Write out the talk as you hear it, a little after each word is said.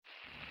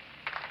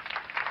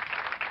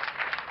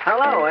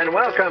Hello and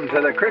welcome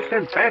to the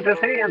Christian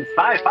Fantasy and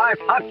Sci-Fi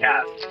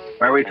Podcast,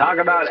 where we talk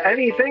about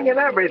anything and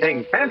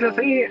everything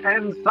fantasy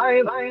and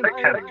science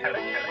fiction.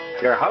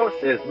 Your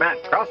host is Matt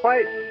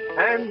Croswhite,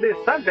 and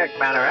the subject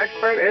matter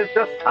expert is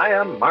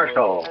Josiah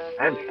Marshall.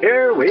 And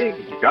here we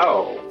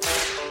go.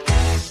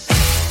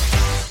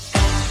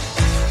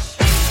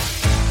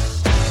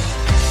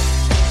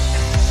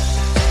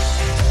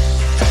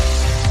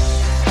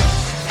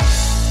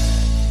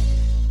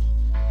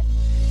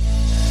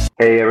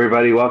 Hey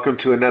everybody, welcome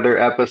to another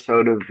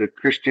episode of the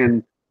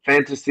Christian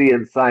Fantasy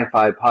and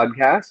Sci-Fi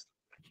Podcast.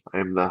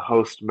 I'm the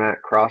host,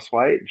 Matt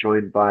Croswhite,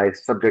 joined by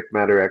subject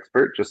matter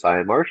expert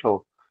Josiah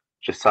Marshall.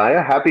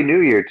 Josiah, Happy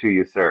New Year to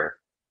you, sir.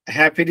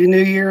 Happy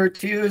New Year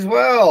to you as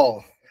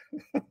well.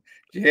 Did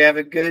you have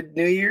a good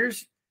New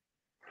Year's?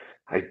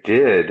 I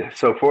did.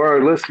 So for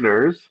our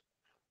listeners,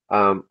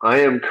 I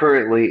am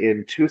currently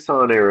in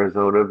Tucson,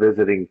 Arizona,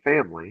 visiting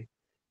family,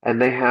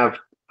 and they have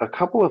a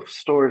couple of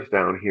stores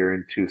down here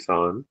in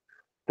Tucson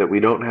that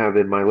we don't have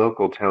in my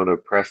local town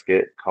of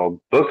Prescott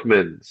called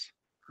Bookman's.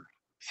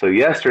 So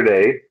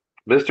yesterday,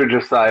 Mr.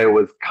 Josiah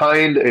was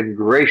kind and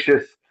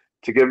gracious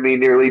to give me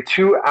nearly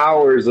 2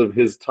 hours of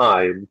his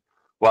time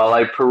while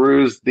I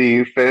perused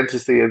the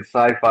fantasy and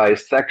sci-fi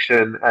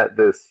section at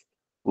this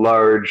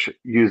large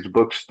used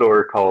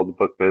bookstore called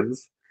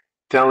Bookman's,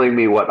 telling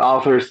me what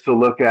authors to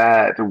look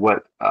at and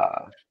what,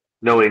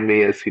 knowing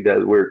me as he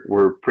does,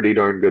 we're pretty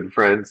darn good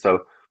friends,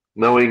 so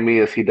knowing me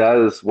as he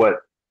does,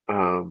 what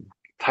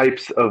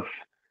types of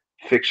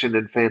fiction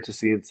and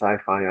fantasy and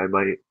sci-fi I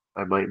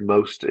might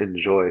most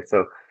enjoy.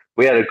 So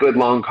we had a good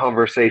long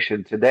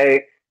conversation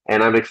today,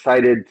 and I'm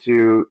excited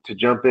to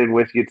jump in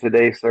with you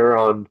today, sir,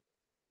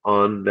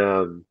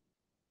 on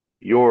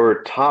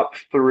your top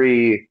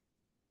 3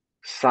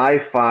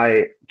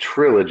 sci-fi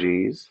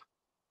trilogies.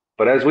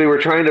 But as we were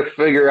trying to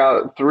figure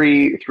out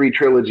three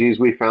trilogies,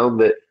 we found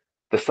that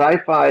the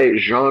sci-fi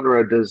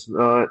genre is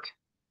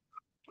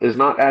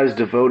not as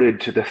devoted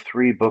to the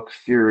 3-book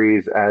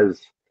series as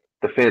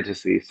the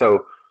fantasy.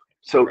 So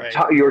right.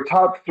 Your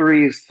top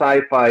 3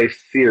 sci-fi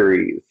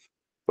series,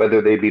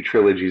 whether they be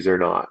trilogies or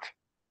not.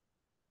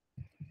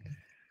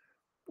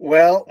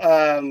 Well,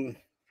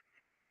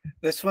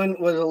 this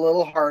one was a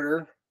little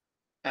harder.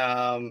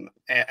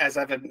 As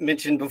I've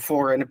mentioned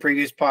before in a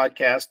previous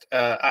podcast,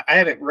 I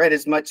haven't read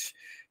as much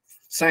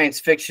science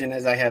fiction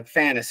as I have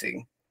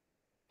fantasy.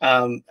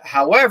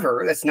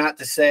 However, that's not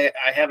to say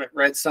I haven't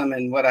read some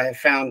in what I have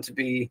found to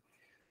be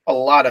a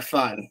lot of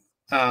fun.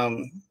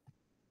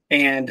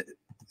 And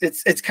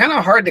it's kind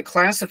of hard to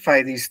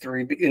classify these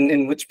 3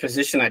 in which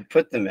position I'd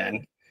put them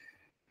in,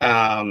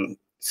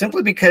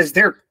 simply because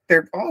they're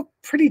all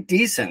pretty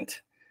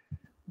decent.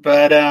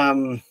 But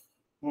if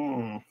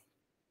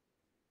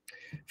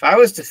I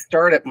was to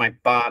start at my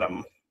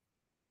bottom,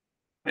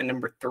 my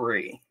number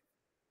 3,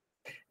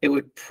 it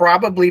would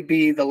probably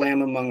be The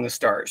Lamb Among the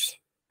Stars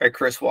by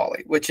Chris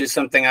Whalley, which is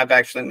something I've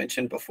actually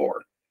mentioned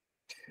before.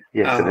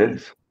 Yes,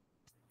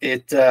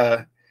 it is.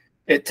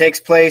 It takes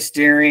place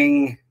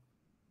during,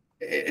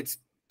 it's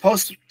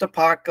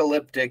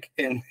post-apocalyptic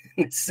in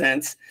a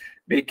sense,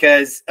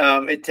 because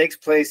it takes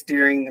place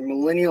during the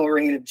millennial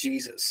reign of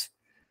Jesus.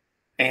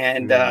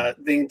 And the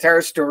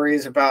entire story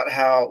is about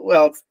how,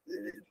 well,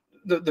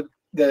 the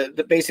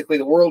basically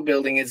the world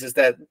building is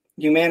that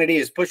humanity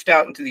is pushed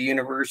out into the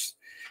universe.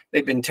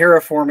 They've been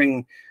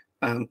terraforming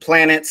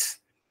planets.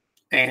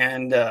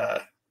 And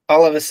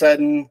all of a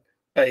sudden,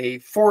 a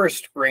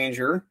forest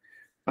ranger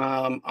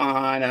on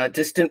a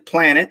distant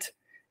planet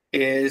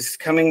is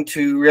coming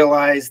to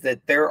realize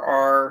that there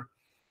are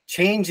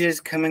changes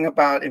coming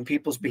about in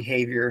people's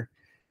behavior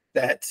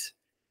that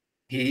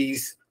he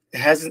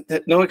hasn't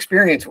no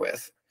experience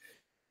with.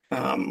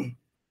 And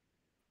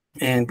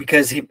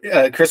because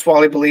Chris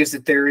Whalley believes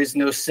that there is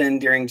no sin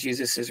during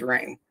Jesus's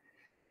reign.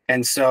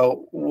 And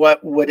so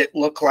what would it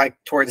look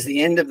like towards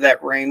the end of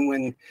that reign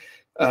when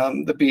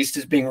the beast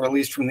is being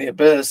released from the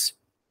abyss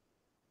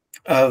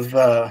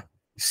of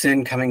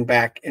sin coming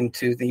back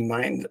into the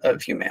mind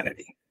of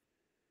humanity?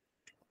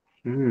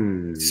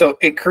 So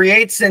it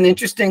creates an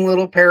interesting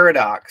little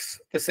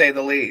paradox, to say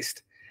the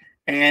least.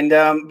 And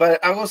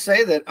but I will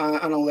say that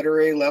on a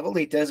literary level,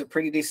 he does a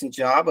pretty decent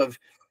job of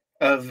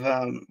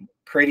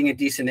creating a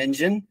decent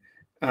engine,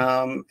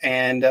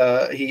 and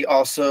he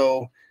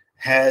also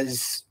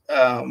has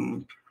a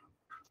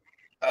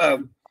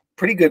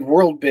pretty good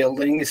world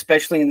building,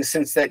 especially in the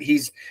sense that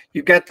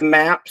you've got the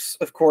maps,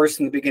 of course,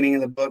 in the beginning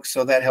of the book,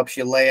 so that helps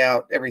you lay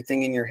out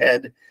everything in your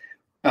head.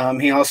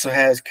 He also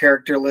has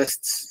character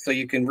lists, so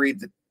you can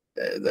read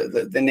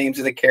the names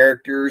of the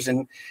characters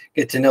and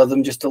get to know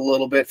them just a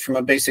little bit from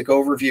a basic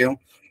overview.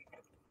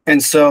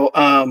 And so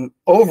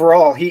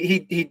overall,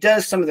 he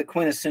does some of the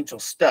quintessential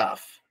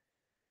stuff,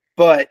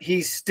 but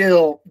he's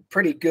still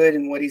pretty good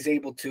in what he's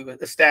able to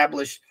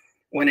establish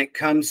when it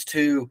comes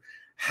to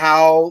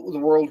how the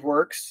world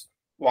works,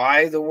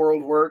 why the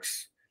world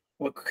works,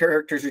 what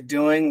characters are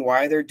doing,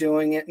 why they're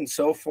doing it, and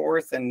so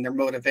forth, and their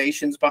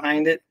motivations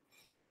behind it.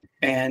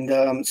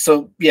 And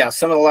so, yeah,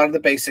 a lot of the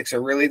basics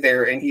are really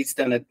there, and he's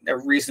done a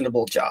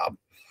reasonable job.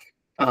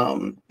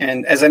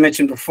 And as I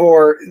mentioned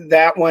before,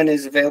 that one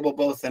is available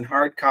both in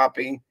hard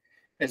copy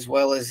as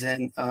well as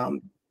in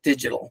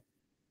digital.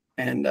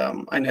 And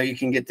I know you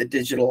can get the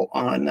digital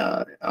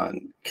on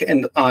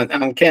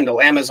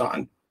Kindle,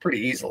 Amazon pretty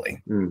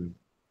easily.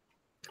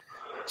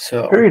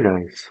 So Very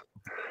nice.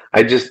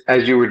 I just,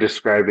 as you were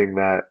describing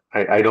that,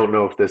 I don't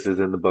know if this is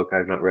in the book.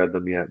 I've not read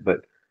them yet,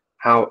 but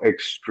how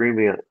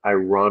extremely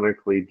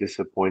ironically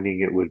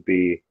disappointing it would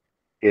be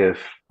if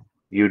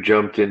you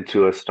jumped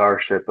into a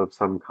starship of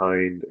some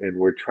kind and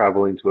were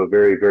traveling to a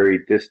very, very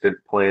distant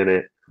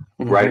planet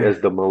right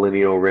as the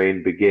millennial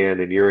reign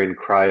began, and you're in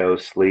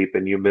cryo sleep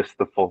and you missed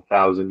the full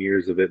 1,000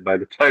 years of it by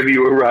the time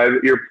you arrive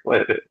at your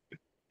planet.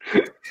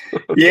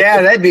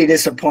 Yeah, that'd be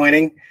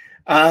disappointing.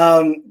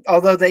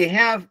 Although they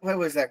have, what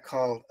was that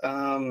called?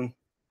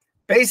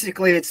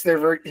 Basically, it's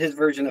his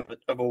version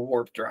of a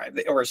warp drive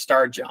or a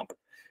star jump.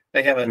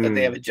 They have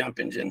a jump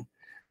engine,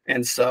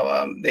 and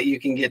so that you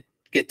can get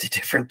to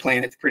different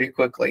planets pretty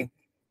quickly.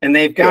 And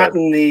they've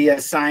gotten the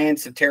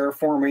science of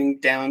terraforming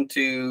down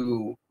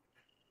to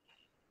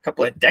a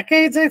couple of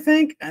decades, I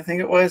think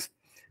it was.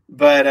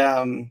 But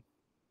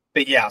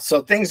yeah,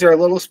 so things are a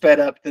little sped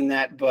up than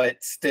that,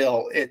 but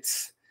still,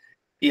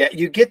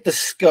 you get the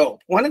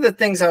scope. One of the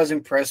things I was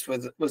impressed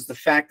with was the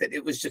fact that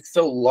it was just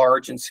so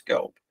large in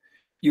scope.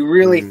 You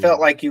really felt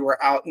like you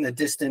were out in the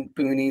distant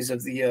boonies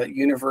of the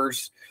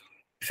universe.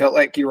 You felt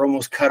like you were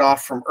almost cut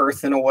off from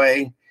Earth in a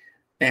way.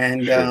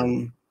 And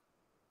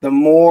the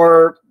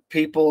more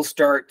people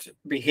start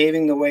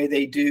behaving the way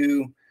they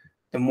do,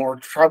 the more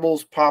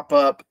troubles pop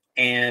up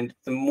and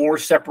the more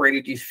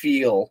separated you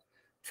feel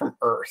from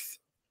Earth.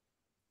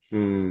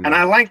 And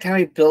I liked how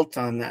he built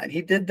on that.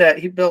 He did that.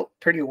 He built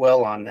pretty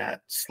well on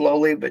that,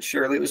 slowly but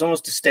surely. It was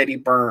almost a steady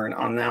burn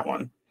on that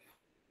one.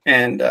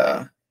 And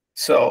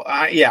so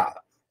I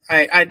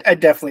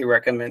definitely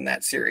recommend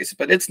that series,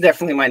 but it's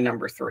definitely my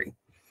number 3.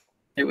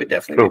 It would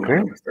definitely be my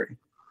number 3.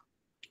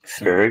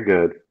 So. Very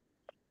good.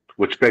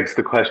 Which begs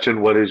the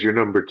question, what is your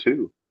number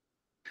 2?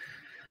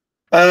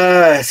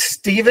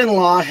 Stephen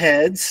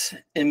Lawhead's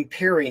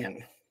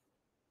Empyrean.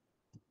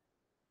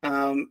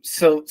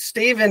 So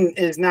Stephen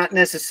is not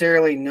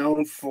necessarily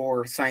known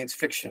for science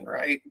fiction,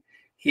 right?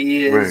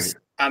 He is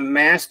a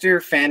master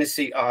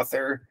fantasy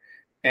author.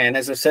 And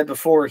as I said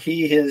before,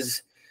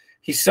 he's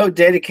so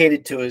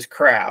dedicated to his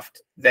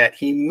craft that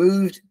he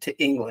moved to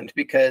England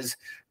because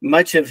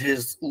much of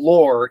his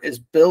lore is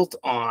built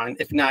on,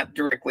 if not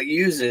directly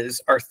uses,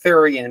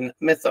 Arthurian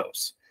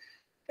mythos.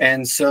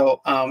 And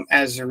so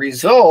as a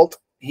result,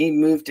 he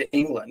moved to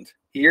England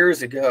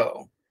years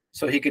ago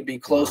so he could be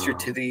closer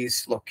to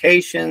these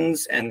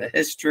locations and the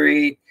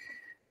history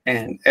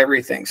and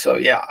everything. So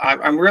yeah,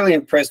 I'm really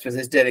impressed with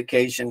his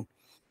dedication.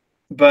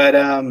 But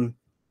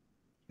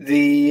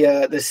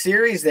the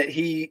series that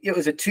it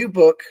was a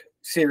 2-book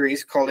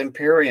series called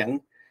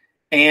Empyrean,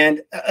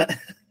 and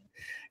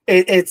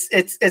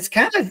it's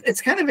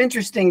kind of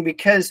interesting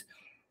because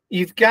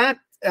you've got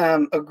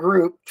a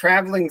group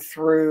traveling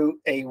through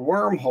a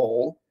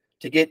wormhole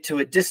to get to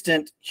a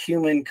distant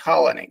human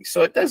colony.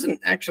 So it doesn't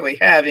actually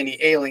have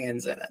any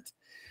aliens in it.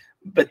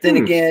 But then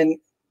again,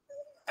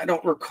 I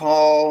don't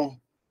recall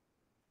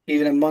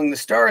even Among the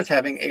Stars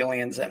having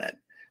aliens in it,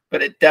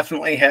 but it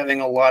definitely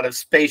having a lot of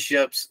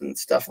spaceships and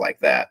stuff like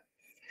that.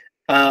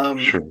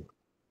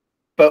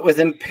 But with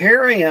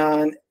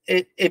Empyrean,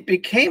 it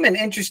became an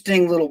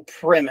interesting little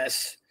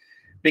premise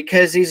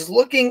because he's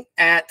looking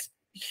at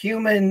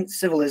human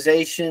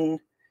civilization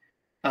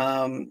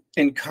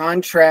in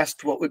contrast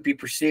to what would be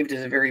perceived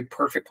as a very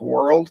perfect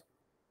world.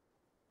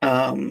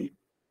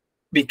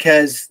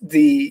 Because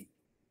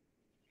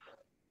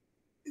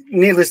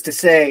needless to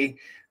say,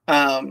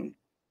 when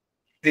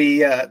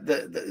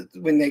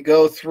they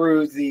go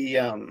through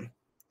the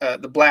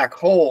black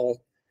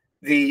hole,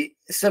 the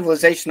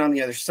civilization on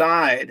the other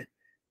side,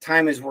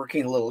 time is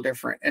working a little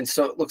different, and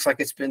so it looks like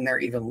it's been there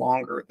even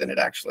longer than it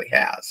actually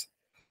has.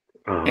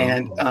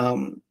 And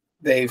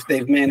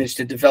they've managed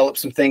to develop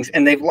some things,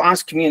 and they've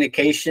lost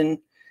communication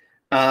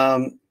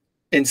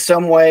in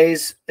some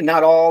ways,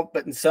 not all,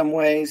 but in some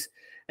ways,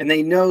 and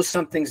they know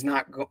something's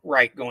not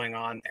right going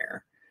on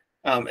there.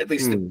 At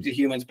least the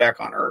humans back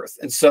on Earth,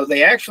 and so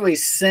they actually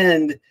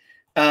send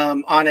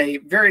on a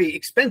very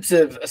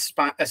expensive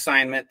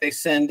assignment. They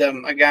send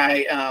a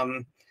guy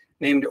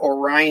named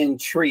Orion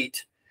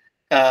Treat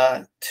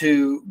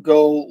to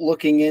go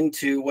looking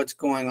into what's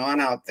going on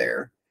out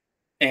there.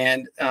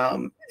 And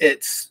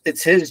it's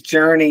his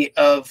journey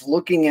of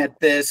looking at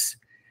this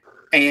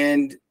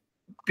and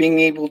being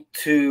able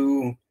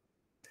to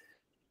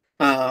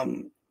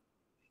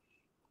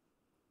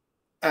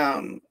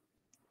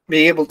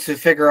be able to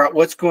figure out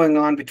what's going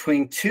on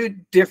between 2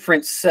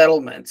 different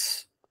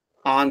settlements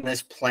on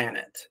this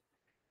planet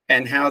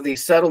and how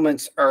these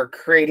settlements are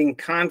creating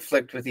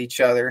conflict with each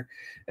other.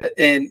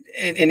 And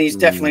he's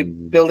definitely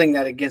building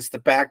that against the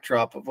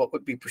backdrop of what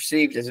would be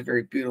perceived as a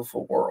very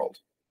beautiful world.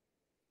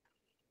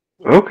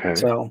 Okay.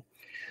 So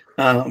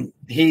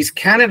he's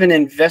kind of an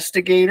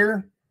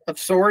investigator of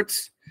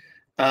sorts,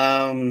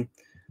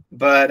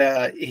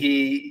 but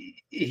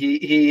he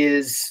he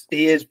is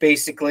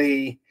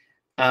basically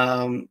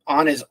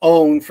on his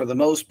own for the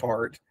most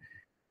part,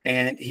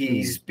 and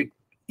he's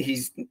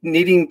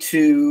needing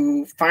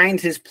to find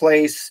his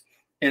place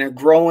in a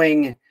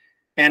growing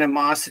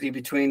animosity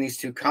between these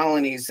two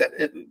colonies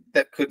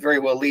that could very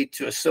well lead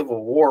to a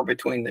civil war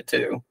between the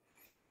two.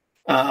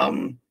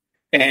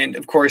 And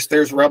of course,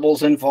 there's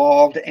rebels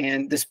involved,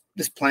 and this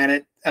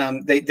planet,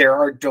 there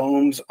are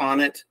domes on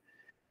it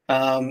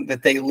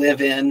that they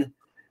live in,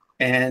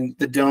 and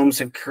the domes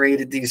have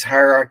created these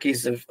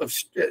hierarchies of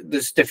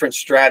this different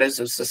stratas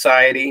of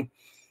society,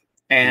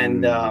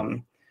 and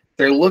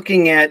they're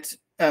looking at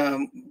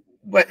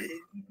what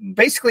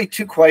basically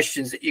two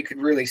questions that you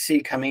could really see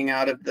coming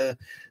out of the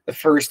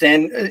first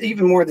and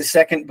even more the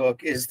second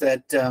book is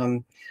that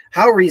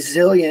how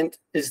resilient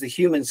is the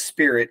human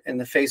spirit in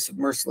the face of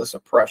merciless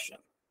oppression?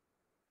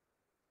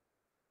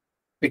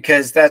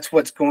 Because that's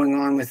what's going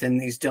on within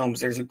these domes.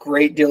 There's a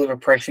great deal of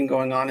oppression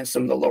going on in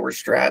some of the lower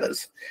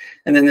stratas.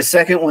 And then the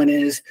second one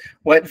is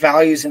what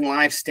values in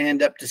life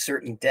stand up to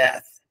certain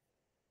death.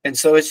 And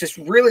so it's just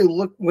really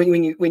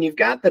when you've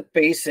got the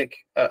basic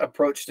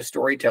approach to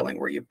storytelling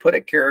where you put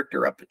a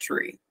character up a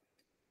tree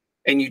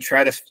and you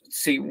try to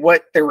see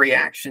what their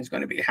reaction is going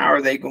to be. How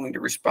are they going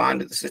to respond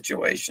to the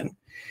situation?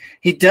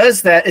 He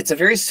does that. It's a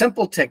very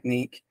simple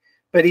technique,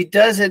 but he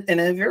does it in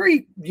a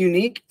very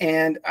unique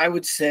and I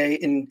would say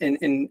in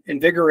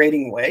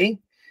invigorating way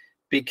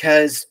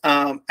because,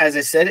 as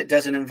I said, it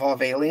doesn't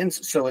involve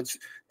aliens. So it's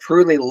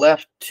truly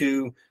left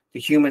to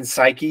the human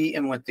psyche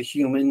and what the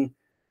human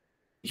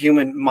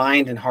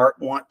mind and heart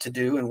want to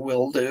do and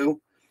will do.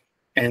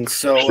 And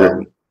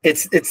so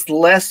it's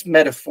less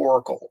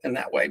metaphorical in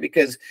that way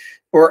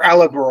or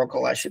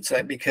allegorical, I should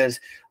say, because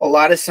a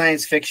lot of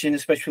science fiction,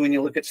 especially when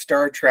you look at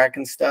Star Trek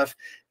and stuff,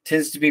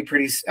 tends to be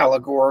pretty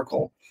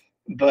allegorical.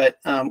 But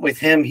with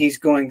him, he's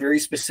going very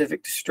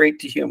specific straight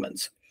to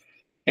humans.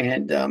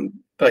 And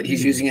but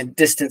he's using a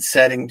distance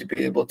setting to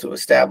be able to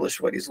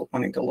establish what he's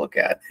wanting to look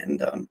at.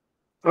 And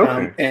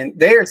and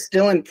they are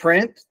still in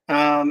print.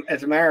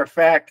 As a matter of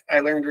fact,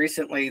 I learned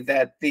recently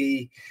that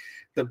the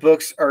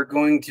books are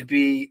going to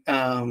be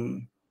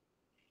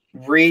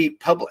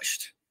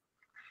republished.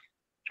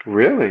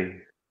 Really?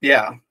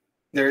 Yeah.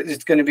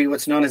 It's going to be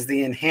what's known as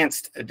the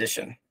enhanced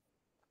edition.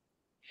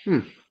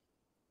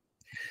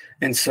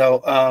 And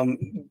so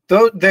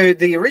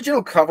the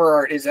original cover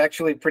art is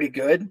actually pretty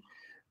good.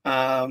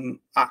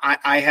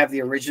 I have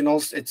the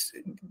originals. It's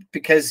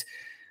because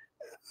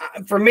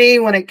for me,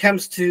 when it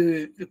comes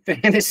to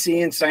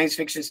fantasy and science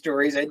fiction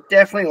stories, I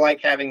definitely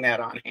like having that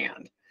on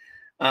hand.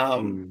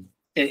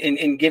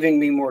 In giving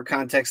me more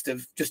context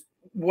of just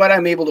what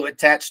I'm able to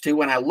attach to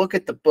when I look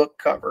at the book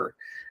cover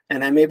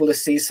and I'm able to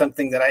see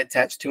something that I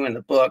attach to in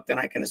the book, then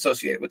I can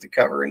associate it with the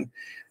cover. And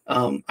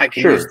I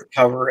can use the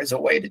cover as a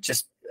way to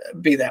just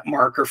be that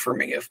marker for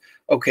me of,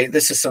 okay,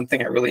 this is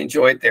something I really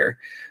enjoyed there.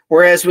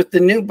 Whereas with the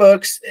new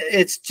books,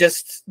 it's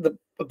just the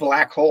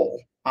black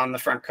hole on the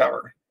front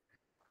cover,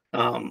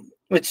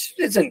 which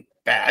isn't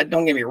bad.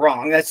 Don't get me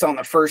wrong. That's on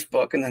the first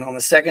book. And then on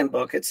the second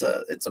book, it's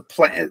a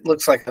planet. It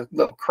looks like a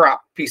little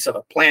crop piece of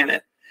a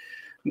planet,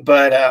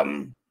 but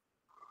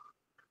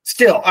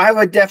still, I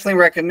would definitely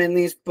recommend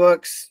these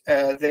books.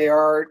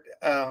 They're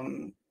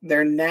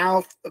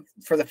now,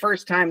 for the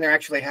first time, they're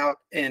actually out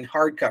in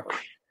hardcover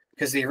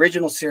because the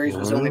original series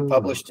was only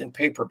published in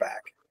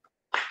paperback.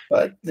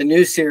 But the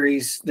new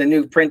series, the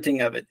new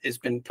printing of it has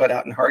been put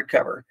out in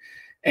hardcover.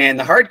 And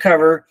the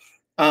hardcover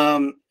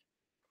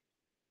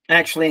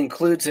actually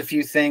includes a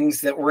few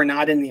things that were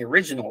not in the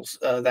originals.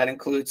 That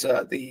includes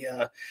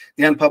the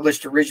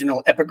unpublished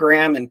original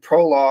epigram and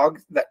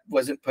prologue that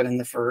wasn't put in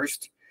the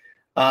first.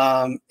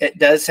 It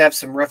does have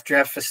some rough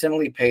draft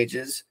facsimile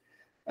pages.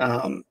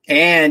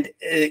 And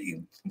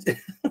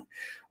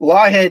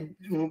Law had,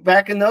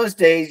 back in those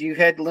days, you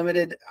had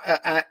limited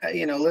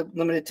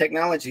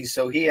technology.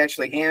 So he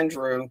actually hand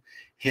drew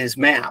his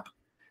map.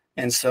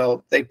 And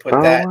so they put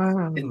that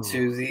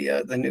into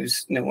the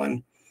new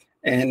one.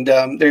 And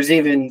there's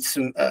even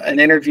an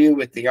interview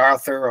with the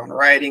author on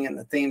writing and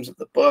the themes of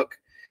the book.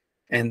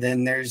 And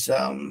then there's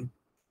a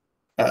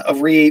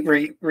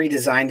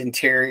redesigned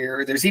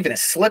interior. There's even a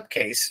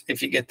slipcase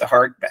if you get the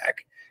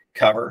hardback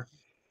cover.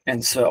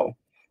 And so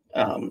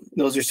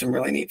those are some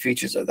really neat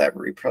features of that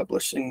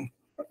republishing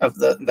of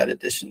that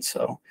edition.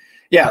 So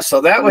yeah,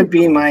 so that would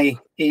be my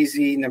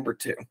easy number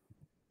 2.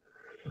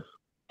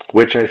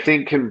 Which I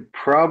think can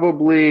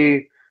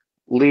probably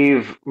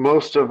leave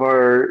most of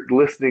our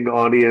listening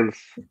audience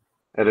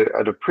at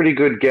a pretty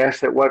good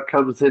guess at what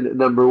comes in at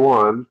number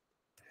 1.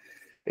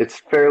 It's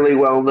fairly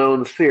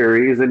well-known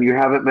series, and you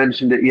haven't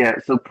mentioned it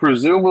yet. So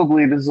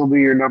presumably this will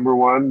be your number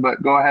 1,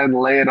 but go ahead and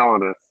lay it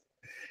on us.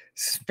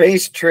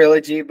 Space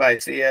Trilogy by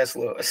C.S.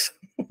 Lewis.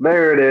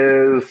 There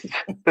it is.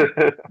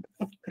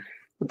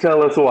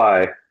 Tell us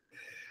why.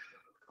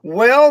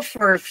 Well,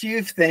 for a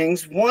few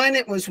things. One,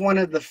 it was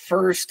the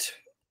first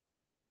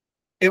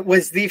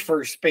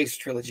space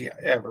trilogy I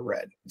ever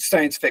read.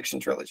 Science fiction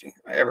trilogy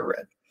I ever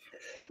read.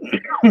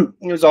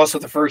 It was also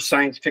the first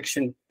science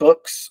fiction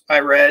books I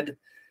read.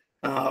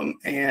 I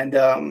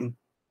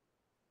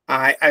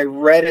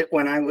read it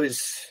when I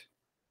was,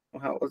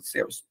 well, let's see,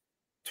 I was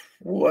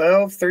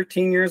 12,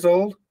 13 years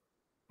old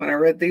when I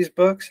read these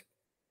books.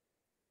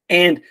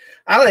 And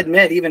I'll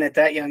admit, even at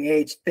that young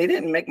age, they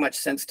didn't make much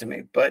sense to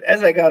me. But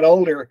as I got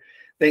older,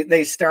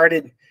 they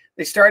started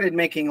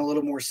making a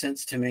little more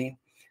sense to me.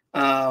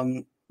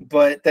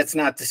 But that's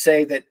not to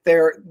say that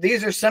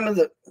these are some of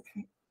the.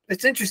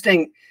 It's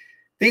interesting.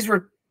 These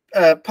were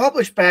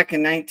published back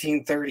in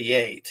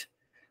 1938,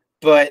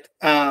 but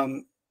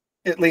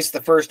at least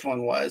the first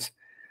one was.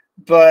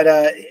 But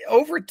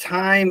over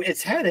time,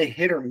 it's had a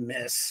hit or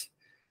miss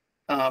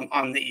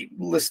on the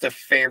list of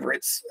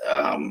favorites.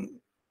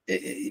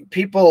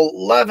 People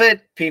love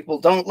it. People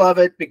don't love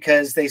it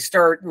because they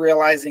start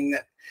realizing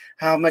that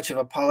how much of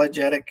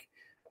apologist,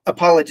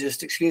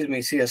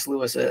 C.S.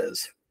 Lewis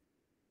is.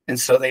 And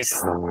so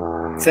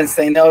since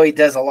they know he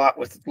does a lot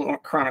with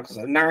Chronicles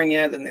of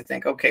Narnia, then they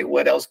think, okay,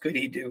 what else could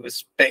he do with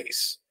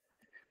space?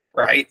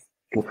 Right.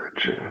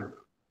 Gotcha.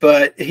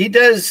 But he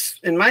does,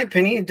 in my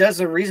opinion, he does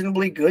a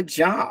reasonably good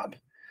job.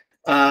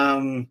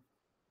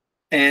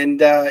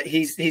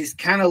 He's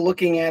kind of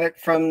looking at it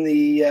from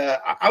the,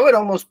 I would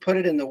almost put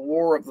it in the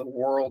War of the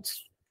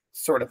Worlds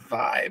sort of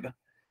vibe.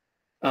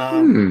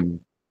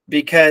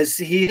 Because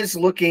he is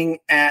looking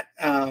at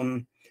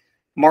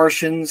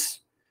Martians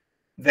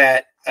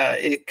that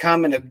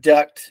come and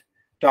abduct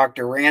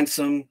Dr.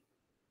 Ransom,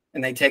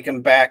 and they take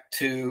him back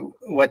to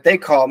what they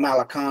call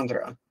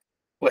Malacandra,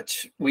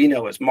 which we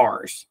know as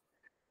Mars.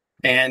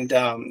 And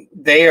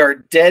they are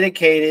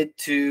dedicated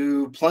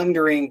to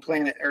plundering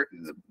planet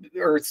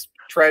Earth's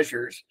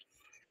treasures.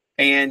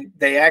 And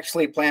they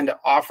actually plan to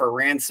offer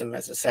ransom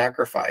as a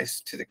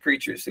sacrifice to the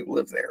creatures who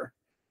live there.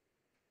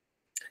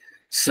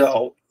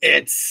 So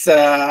it's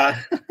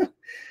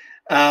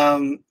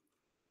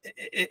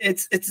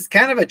it's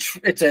kind of a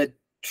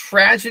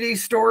tragedy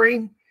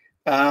story.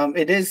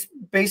 It is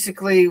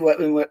basically what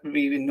would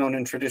be known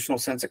in traditional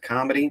sense of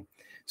comedy.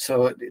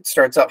 So it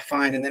starts out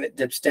fine, and then it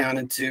dips down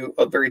into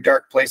a very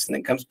dark place, and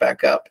then comes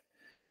back up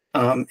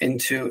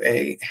into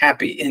a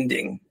happy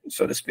ending,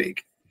 so to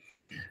speak.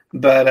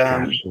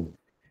 But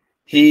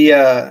he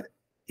did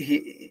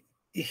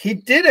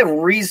a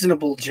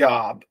reasonable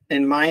job,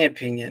 in my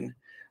opinion,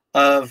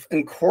 of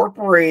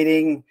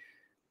incorporating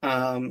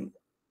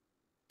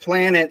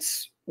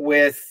planets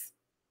with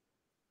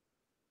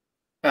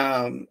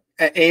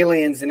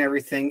aliens and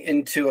everything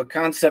into a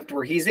concept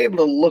where he's able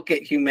to look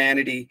at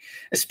humanity,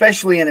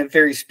 especially in a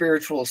very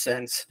spiritual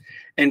sense,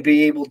 and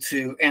be able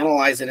to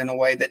analyze it in a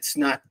way that's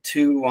not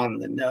too on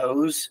the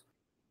nose.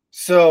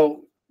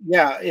 So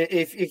yeah,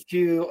 if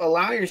you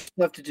allow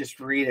yourself to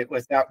just read it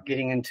without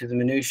getting into the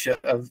minutia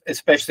of,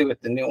 especially with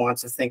the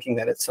nuance of thinking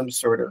that it's some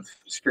sort of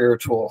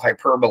spiritual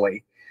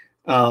hyperbole,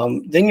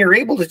 then you're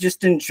able to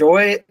just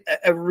enjoy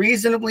a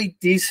reasonably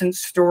decent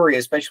story,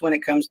 especially when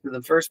it comes to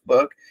the first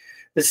book.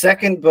 The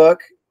second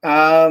book,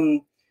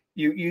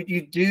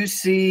 you do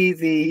see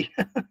the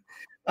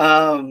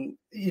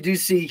you do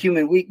see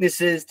human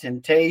weaknesses,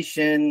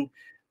 temptation,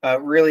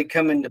 really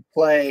come into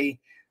play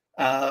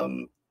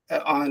with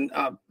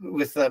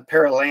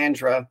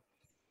Paralandra,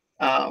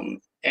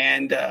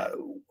 and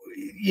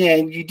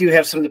you do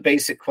have some of the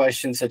basic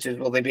questions, such as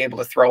will they be able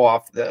to throw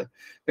off the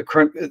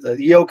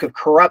yoke of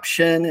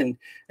corruption and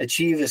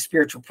achieve a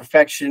spiritual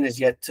perfection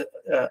as yet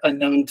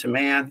unknown to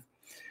man.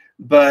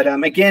 But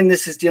again,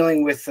 this is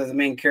dealing with the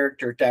main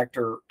character,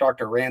 Dr.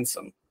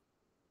 Ransom.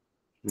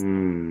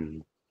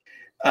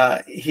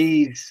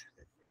 He's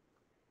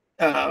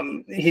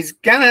it's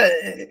kind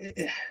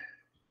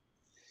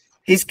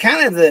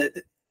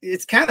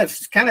of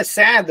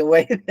sad the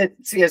way that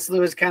C.S.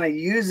 Lewis kind of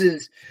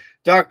uses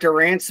Dr.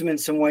 Ransom in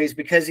some ways,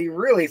 because he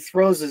really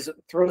throws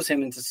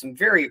him into some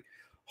very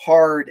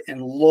hard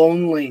and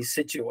lonely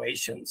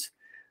situations,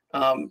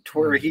 to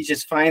where he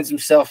just finds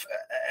himself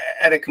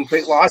at a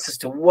complete loss as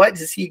to what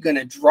is he going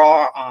to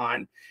draw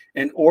on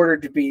in order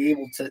to be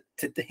able to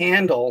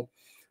handle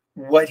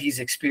what he's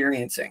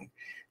experiencing.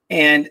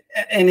 And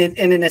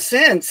in a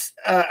sense,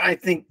 I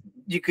think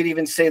you could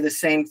even say the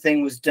same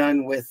thing was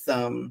done with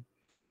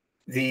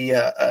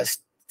the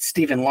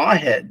Stephen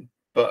Lawhead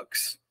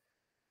books,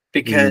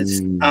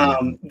 because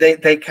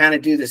they kind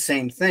of do the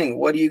same thing.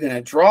 What are you going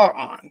to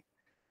draw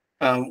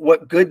on?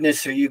 What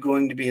goodness are you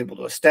going to be able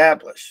to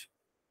establish?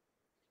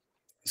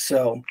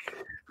 So,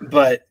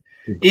 but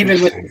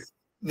even with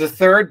the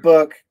third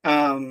book,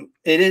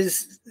 it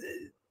is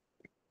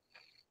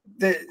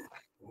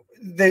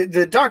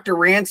the Dr.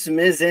 Ransom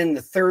is in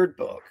the third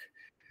book.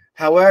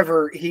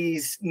 However,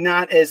 he's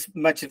not as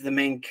much of the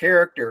main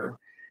character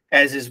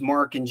as is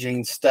Mark and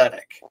Jane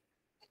Studdick.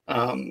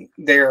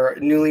 They're a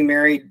newly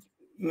married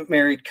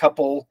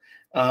couple.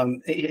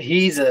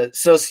 He's a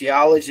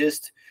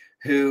sociologist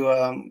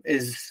who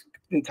is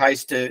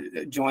enticed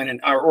to join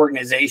our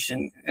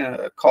organization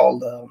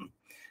called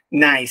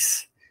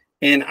NICE,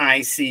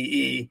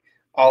 NICE,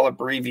 all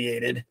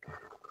abbreviated.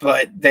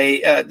 But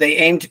they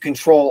aim to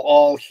control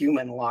all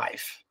human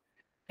life.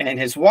 And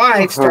his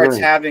wife starts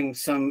having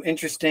some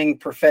interesting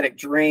prophetic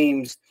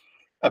dreams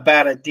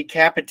about a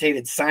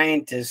decapitated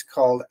scientist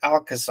called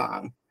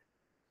Alcazan.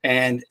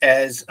 And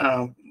as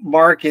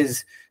Mark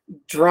is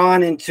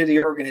drawn into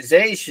the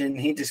organization,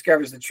 he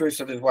discovers the truth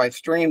of his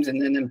wife's dreams,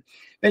 and then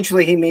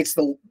eventually he meets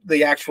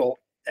the actual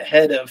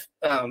head of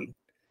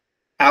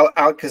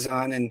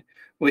Alcazan, and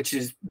which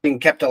is being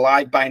kept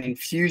alive by an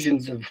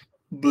infusions of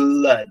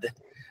blood,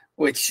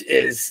 which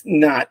is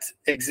not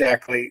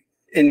exactly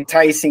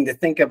enticing to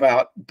think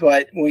about.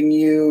 But when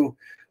you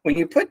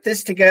put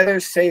this together,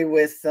 say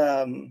with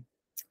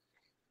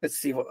let's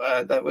see,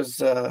 that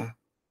was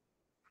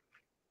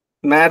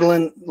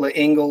Madeleine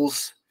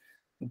L'Engle's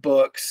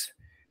books,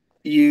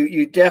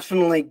 you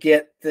definitely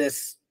get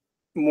this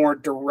more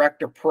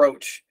direct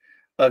approach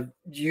of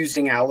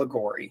using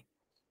allegory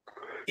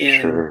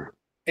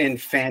in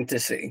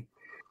fantasy.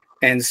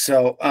 And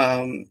so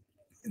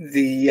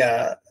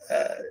the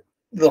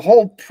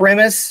whole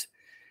premise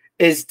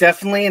is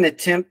definitely an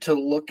attempt to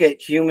look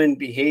at human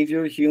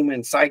behavior,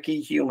 human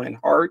psyche, human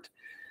heart.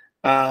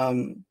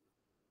 But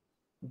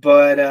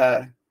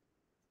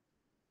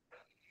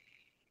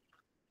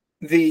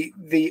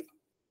the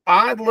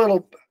odd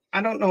little,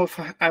 I don't know if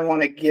I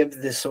want to give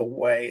this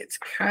away. It's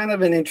kind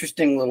of an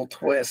interesting little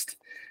twist,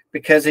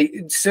 because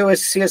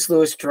C.S.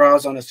 Lewis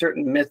draws on a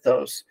certain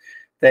mythos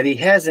that he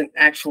hasn't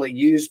actually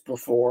used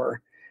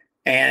before.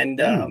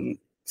 And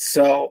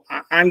so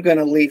I'm going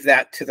to leave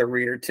that to the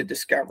reader to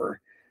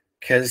discover,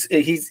 because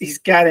he's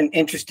got an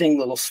interesting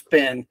little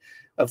spin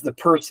of the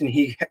person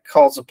he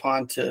calls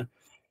upon to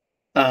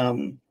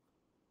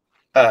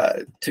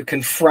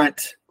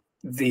confront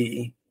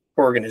the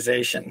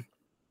organization.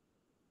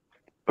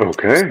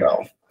 Okay.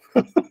 So.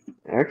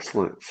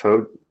 Excellent.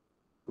 So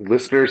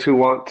listeners who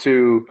want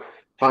to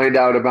find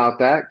out about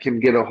that can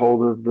get a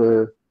hold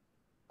of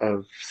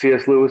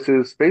C.S.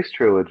 Lewis's Space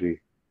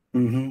Trilogy.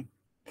 Mm-hmm.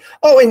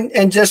 Oh,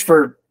 and just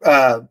for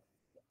the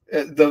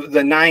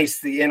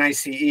NICE,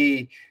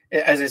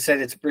 as I said,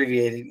 it's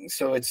abbreviated.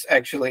 So it's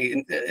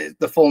actually,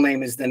 the full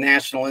name is the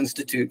National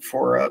Institute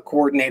for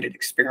Coordinated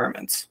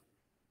Experiments.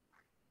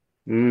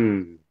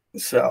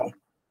 So.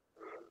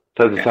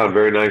 Doesn't sound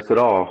very nice at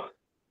all.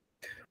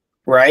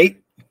 Right.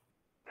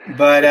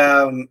 But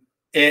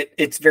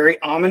it's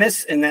very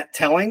ominous in that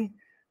telling,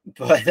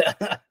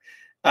 but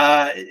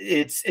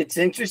it's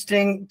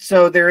interesting.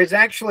 So there is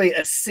actually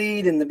a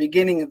seed in the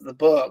beginning of the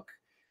book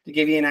to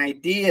give you an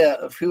idea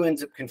of who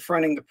ends up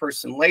confronting the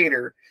person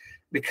later,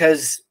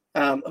 because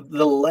of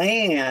the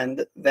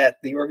land that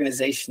the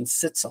organization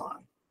sits on.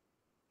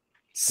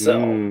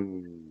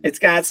 So it's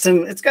got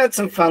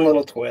some fun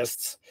little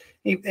twists,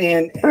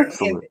 and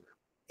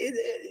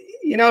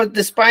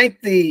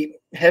despite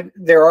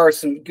there are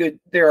some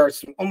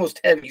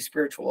almost heavy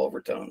spiritual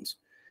overtones,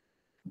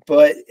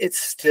 but it's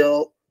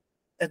still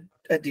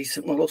a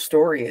decent little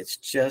story.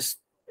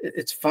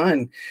 It's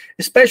fun,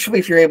 especially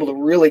if you're able to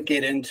really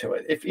get into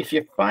it. If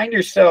you find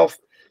yourself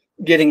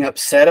getting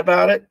upset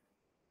about it,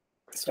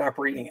 stop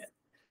reading it.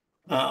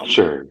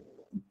 Sure.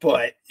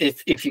 But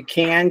if you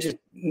can just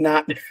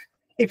not,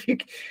 if you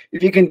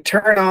can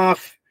turn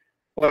off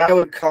what I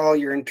would call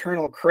your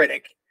internal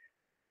critic,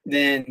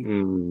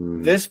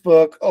 then this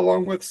book,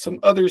 along with some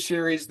other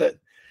series that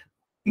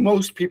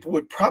most people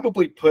would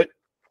probably put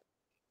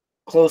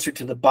closer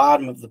to the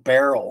bottom of the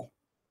barrel,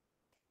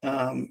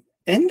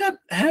 end up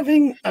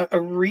having a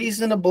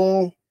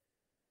reasonable,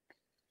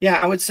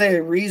 I would say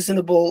a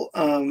reasonable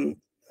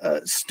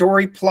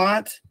story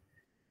plot,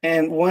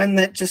 and one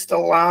that just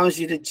allows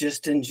you to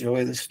just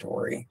enjoy the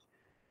story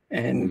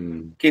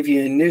and give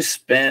you a new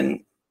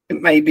spin.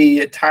 It may be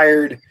a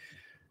tired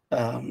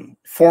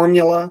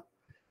formula,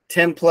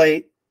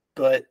 template,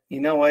 but you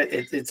know what?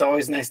 It's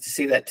always nice to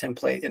see that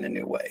template in a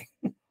new way.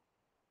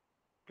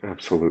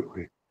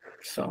 Absolutely.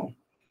 So,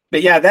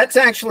 but yeah, that's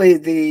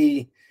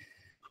actually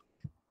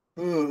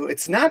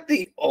it's not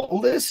the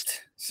oldest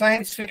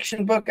science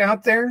fiction book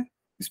out there,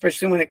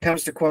 especially when it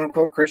comes to quote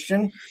unquote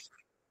Christian,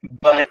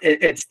 but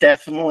it's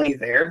definitely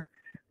there.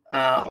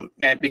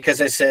 And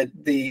because I said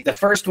the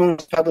first one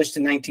was published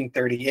in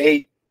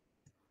 1938,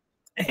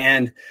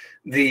 and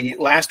the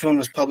last one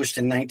was published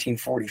in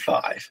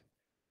 1945.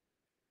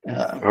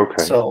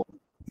 Okay. So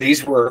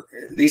these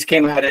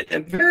came out at a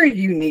very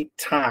unique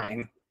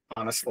time,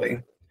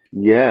 honestly.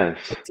 Yes.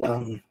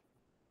 But,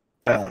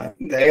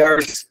 they are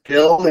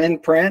still in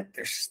print.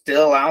 They're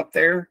still out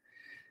there,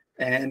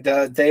 and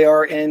they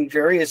are in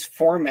various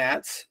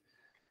formats.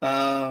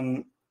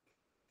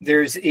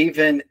 There's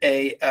even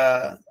a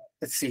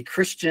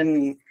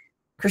Christian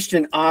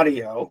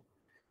Audio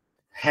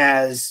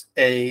has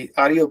a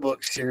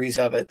audiobook series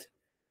of it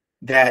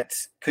that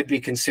could be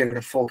considered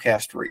a full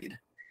cast read.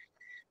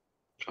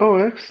 Oh,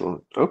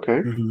 excellent. Okay.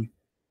 Mm-hmm.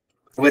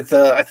 With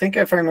I think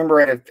if I remember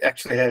right, it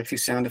actually had a few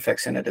sound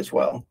effects in it as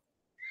well.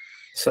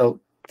 So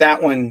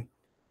that one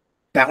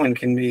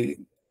can be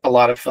a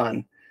lot of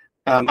fun.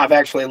 I've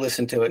actually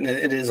listened to it, and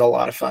it is a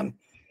lot of fun.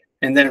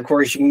 And then, of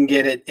course, you can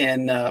get it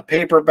in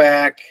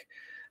paperback.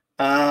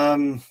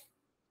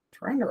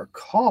 Trying to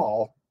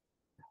recall,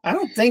 I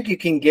don't think you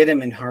can get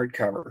them in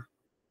hardcover.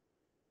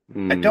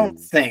 I don't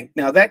think.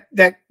 Now that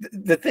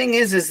the thing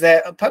is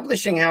that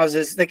publishing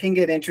houses, they can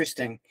get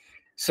interesting.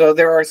 So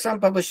there are some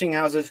publishing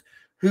houses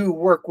who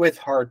work with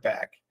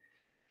hardback.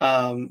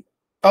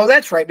 Oh,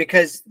 that's right,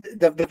 because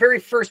the very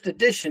first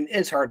edition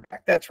is hardback.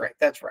 That's right.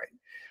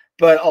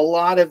 But a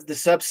lot of the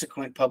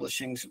subsequent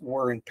publishings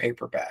were in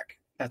paperback.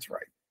 That's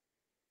right.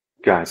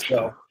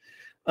 Gotcha.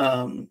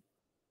 So,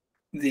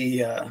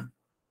 the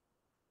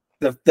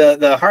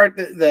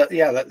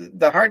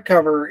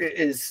hardcover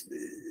is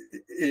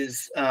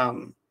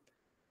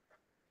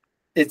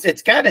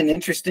it's got an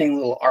interesting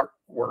little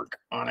artwork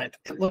on it.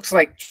 It looks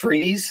like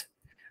trees.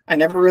 I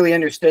never really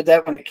understood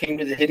that when it came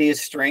to the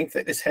Hideous Strength.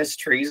 It just has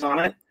trees on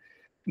it,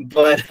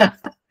 but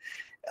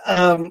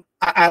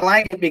I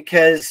like it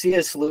because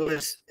C.S.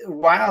 Lewis,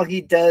 while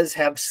he does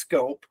have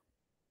scope,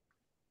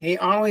 he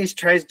always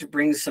tries to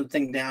bring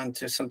something down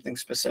to something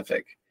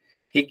specific.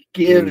 He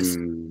gives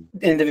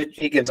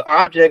he gives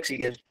objects, he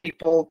gives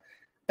people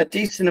a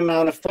decent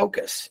amount of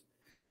focus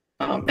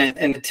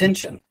and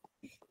attention.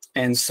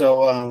 And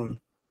so,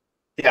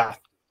 yeah,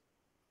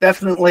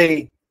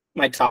 definitely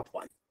my top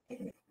one.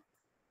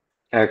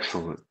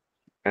 Excellent.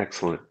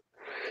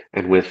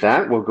 And with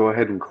that, we'll go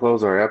ahead and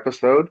close our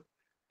episode.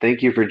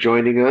 Thank you for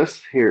joining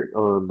us here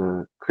on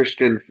the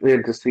Christian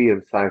Fantasy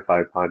and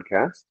Sci-Fi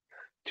Podcast.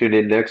 Tune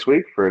in next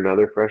week for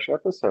another fresh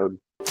episode.